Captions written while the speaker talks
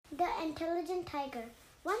intelligent tiger.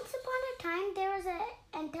 Once upon a time, there was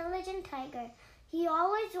an intelligent tiger. He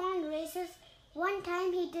always won races. One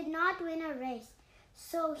time, he did not win a race.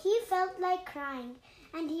 So he felt like crying,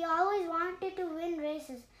 and he always wanted to win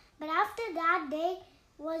races. But after that day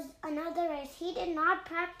was another race. He did not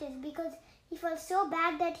practice because he felt so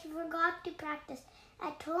bad that he forgot to practice.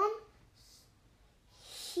 At home,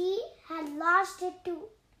 he had lost it too.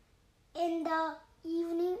 In the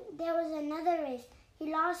evening, there was another race.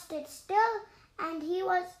 He lost it still, and he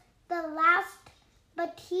was the last,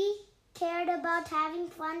 but he cared about having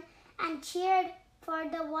fun and cheered for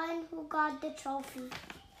the one who got the trophy.